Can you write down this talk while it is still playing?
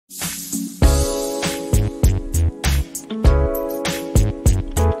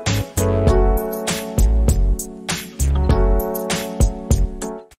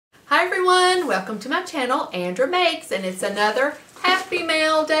welcome to my channel, Andra Makes, and it's another Happy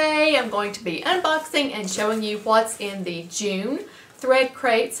Mail Day. I'm going to be unboxing and showing you what's in the June Thread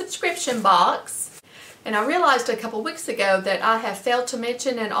Crate subscription box. And I realized a couple weeks ago that I have failed to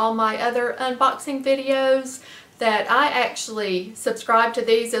mention in all my other unboxing videos that I actually subscribe to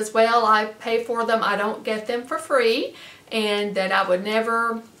these as well. I pay for them, I don't get them for free, and that I would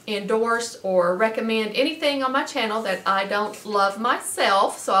never endorse or recommend anything on my channel that I don't love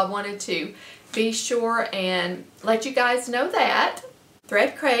myself. So I wanted to be sure and let you guys know that.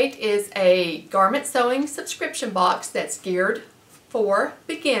 Thread Crate is a garment sewing subscription box that's geared for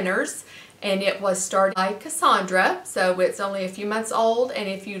beginners, and it was started by Cassandra, so it's only a few months old. And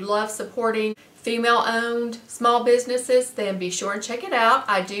if you love supporting female-owned small businesses, then be sure and check it out.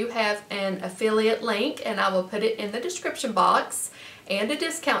 I do have an affiliate link, and I will put it in the description box, and a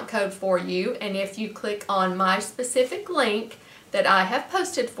discount code for you. And if you click on my specific link that I have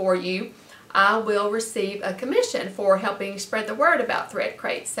posted for you, I will receive a commission for helping spread the word about Thread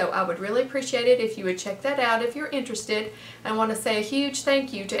Crate. So I would really appreciate it if you would check that out if you're interested. I want to say a huge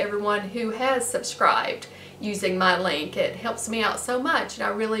thank you to everyone who has subscribed using my link. It helps me out so much, and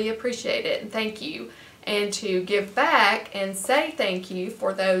I really appreciate it, and thank you. And to give back and say thank you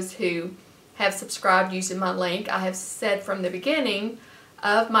for those who have subscribed using my link, I have said from the beginning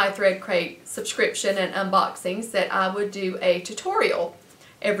of my Thread Crate subscription and unboxings that I would do a tutorial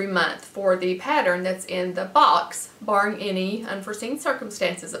every month for the pattern that's in the box, barring any unforeseen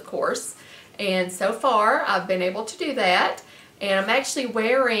circumstances, of course. And so far I've been able to do that, and I'm actually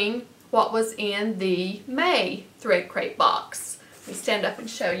wearing what was in the May Thread Crate box. Let me stand up and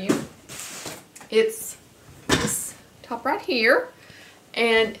show you. It's this top right here,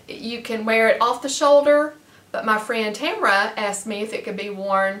 and you can wear it off the shoulder, but my friend Tamara asked me if it could be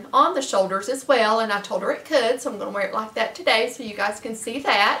worn on the shoulders as well, and I told her it could, so I'm going to wear it like that today so you guys can see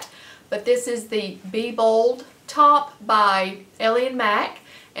that. But this is the Be Bold top by Ellie and Mac,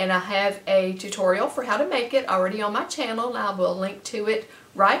 and I have a tutorial for how to make it already on my channel, and I will link to it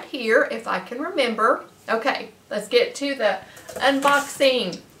right here if I can remember. Okay, let's get to the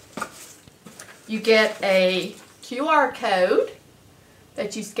unboxing. You get a QR code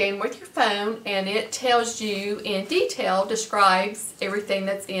that you scan with your phone, and it tells you in detail, describes everything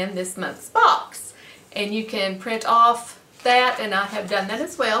that's in this month's box. And you can print off that, and I have done that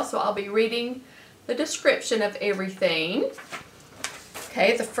as well, so I'll be reading the description of everything.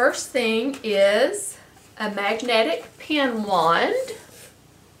 Okay, the first thing is a magnetic pen wand.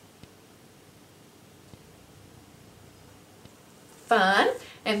 Fun.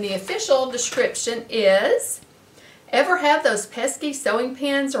 And the official description is, ever have those pesky sewing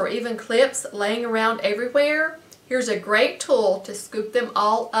pins or even clips laying around everywhere? Here's a great tool to scoop them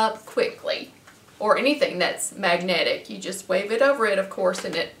all up quickly. Or anything that's magnetic. You just wave it over it, of course,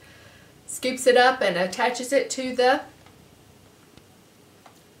 and it scoops it up and attaches it to the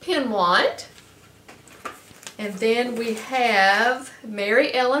pen wand. And then we have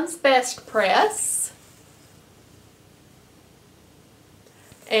Mary Ellen's Best Press.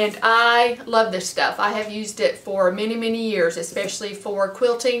 And I love this stuff. I have used it for many, many years, especially for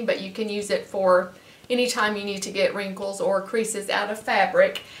quilting, but you can use it for any time you need to get wrinkles or creases out of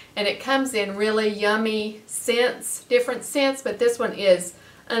fabric. And it comes in really yummy scents, different scents, but this one is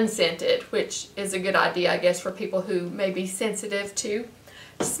unscented, which is a good idea, I guess, for people who may be sensitive to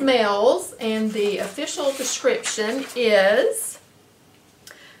smells. And the official description is,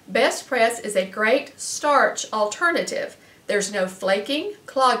 Best Press is a great starch alternative. There's no flaking,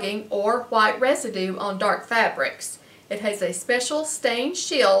 clogging, or white residue on dark fabrics. It has a special stain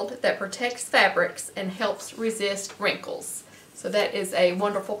shield that protects fabrics and helps resist wrinkles. So that is a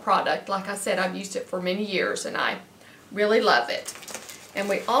wonderful product. Like I said, I've used it for many years, and I really love it. And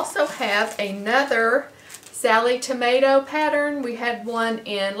we also have another Sally Tomato pattern. We had one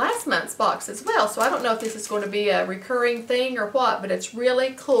in last month's box as well, so I don't know if this is going to be a recurring thing or what, but it's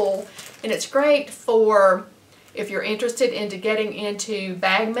really cool, and it's great for if you're interested into getting into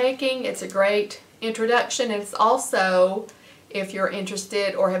bag making. It's a great introduction. It's also, if you're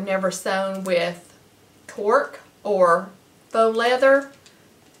interested or have never sewn with cork or faux leather,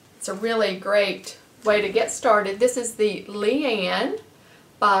 it's a really great way to get started. This is the Leanne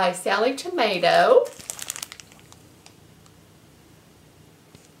by Sally Tomato.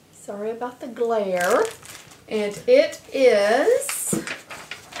 Sorry about the glare. And it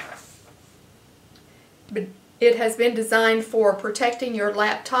has been designed for protecting your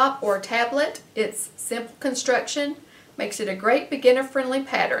laptop or tablet. Its simple construction makes it a great beginner-friendly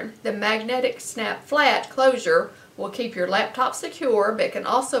pattern. The magnetic snap flat closure will keep your laptop secure, but can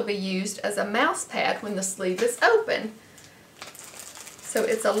also be used as a mouse pad when the sleeve is open. So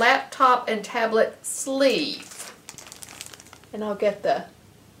it's a laptop and tablet sleeve. And I'll get the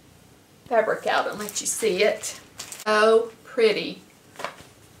fabric out and let you see it. So pretty.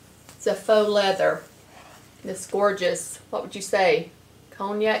 It's a faux leather. This gorgeous, what would you say,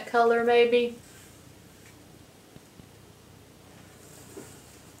 cognac color maybe?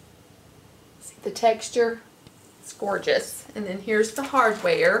 See the texture? It's gorgeous. And then here's the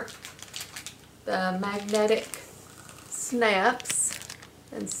hardware. The magnetic snaps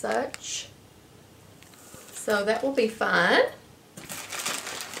and such. So that will be fun.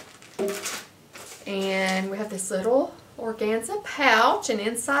 And we have this little organza pouch, and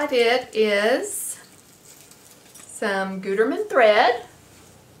inside it is some Gutermann thread.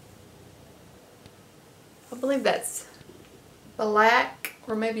 I believe that's black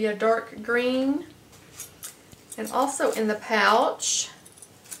or maybe a dark green. And also in the pouch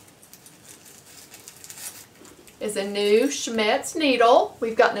is a new Schmetz needle.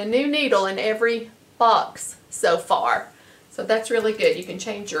 We've gotten a new needle in every box so far. So that's really good. You can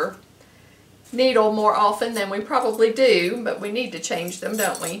change your needle more often than we probably do, but we need to change them,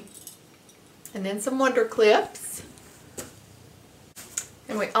 don't we? And then some wonder clips.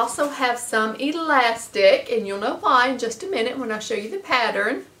 And we also have some elastic, and you'll know why in just a minute when I show you the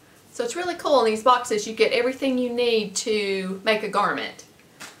pattern. So it's really cool in these boxes. You get everything you need to make a garment.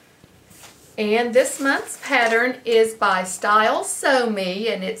 And this month's pattern is by Style Sew Me,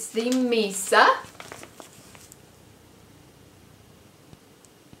 and it's the Misa.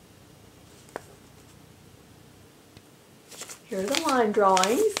 Here are the line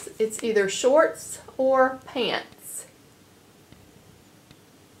drawings. It's either shorts or pants.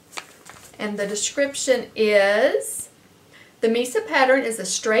 And the description is, the Misa pattern is a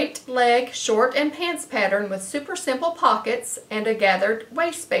straight leg short and pants pattern with super simple pockets and a gathered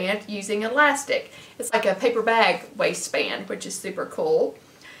waistband using elastic. It's like a paper bag waistband, which is super cool.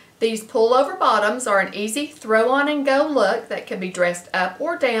 These pullover bottoms are an easy throw on and go look that can be dressed up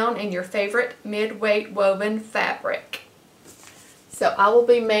or down in your favorite mid-weight woven fabric. So I will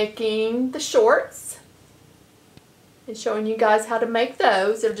be making the shorts and showing you guys how to make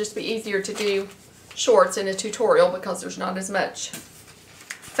those. It'll just be easier to do shorts in a tutorial because there's not as much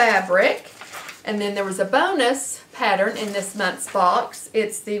fabric. And then there was a bonus pattern in this month's box.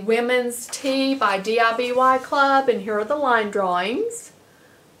 It's the Women's Tee by DIY Club, and here are the line drawings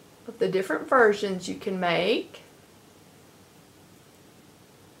of the different versions you can make.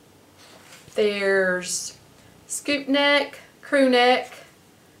 There's scoop neck, crew neck,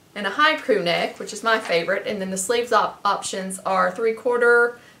 and a high crew neck, which is my favorite. And then the sleeves options are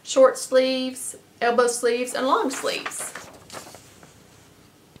 3/4 short sleeves, elbow sleeves, and long sleeves.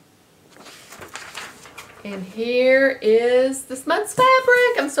 And here is this month's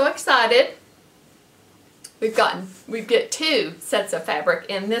fabric. I'm so excited. We get 2 sets of fabric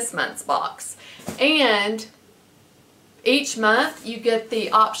in this month's box. And each month you get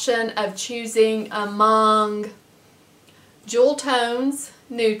the option of choosing among jewel tones,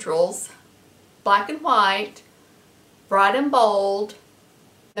 neutrals, black and white, bright and bold.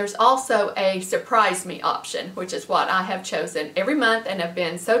 There's also a surprise me option, which is what I have chosen every month and have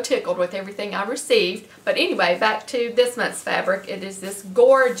been so tickled with everything I received. But anyway, back to this month's fabric. It is this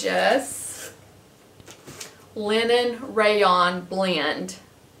gorgeous linen rayon blend.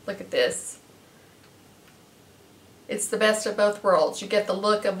 Look at this. It's the best of both worlds. You get the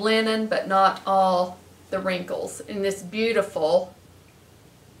look of linen, but not all the wrinkles. In this beautiful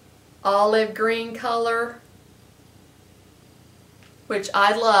olive green color, which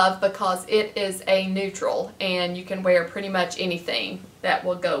I love because it is a neutral and you can wear pretty much anything that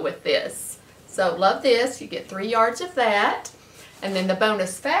will go with this. So love this. You get 3 yards of that. And then the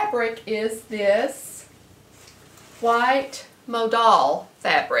bonus fabric is this white modal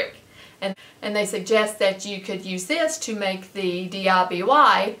fabric. And they suggest that you could use this to make the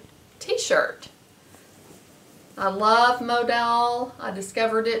DIY t-shirt. I love modal. I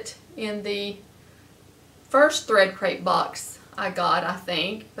discovered it in the first thread crate box I got, I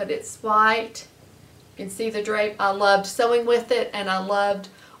think, but it's white. You can see the drape. I loved sewing with it and I loved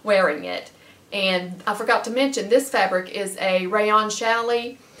wearing it. And I forgot to mention this fabric is a rayon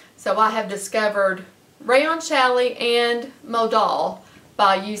challis, so I have discovered rayon challis and modal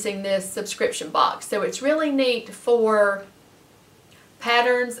by using this subscription box. So it's really neat for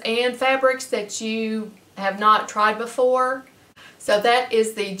patterns and fabrics that you have not tried before. So that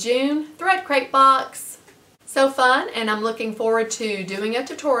is the June thread crate box. So fun, and I'm looking forward to doing a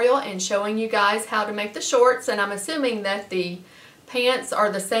tutorial and showing you guys how to make the shorts, and I'm assuming that the pants are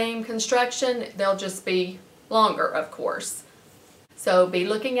the same construction. They'll just be longer, of course. So be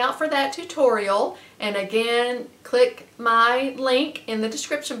looking out for that tutorial. And again, click my link in the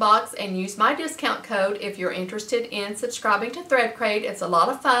description box and use my discount code if you're interested in subscribing to Threadcrate. It's a lot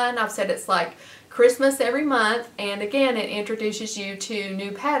of fun. I've said it's like Christmas every month, and again, it introduces you to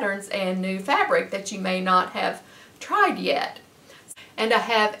new patterns and new fabric that you may not have tried yet. And I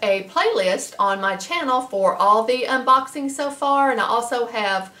have a playlist on my channel for all the unboxings so far, and I also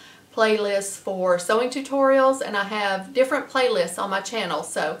have playlists for sewing tutorials, and I have different playlists on my channel,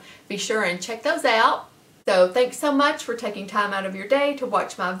 so be sure and check those out. So thanks so much for taking time out of your day to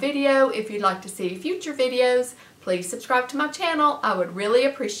watch my video. If you'd like to see future videos, please subscribe to my channel. I would really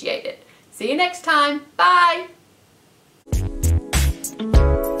appreciate it. See you next time. Bye!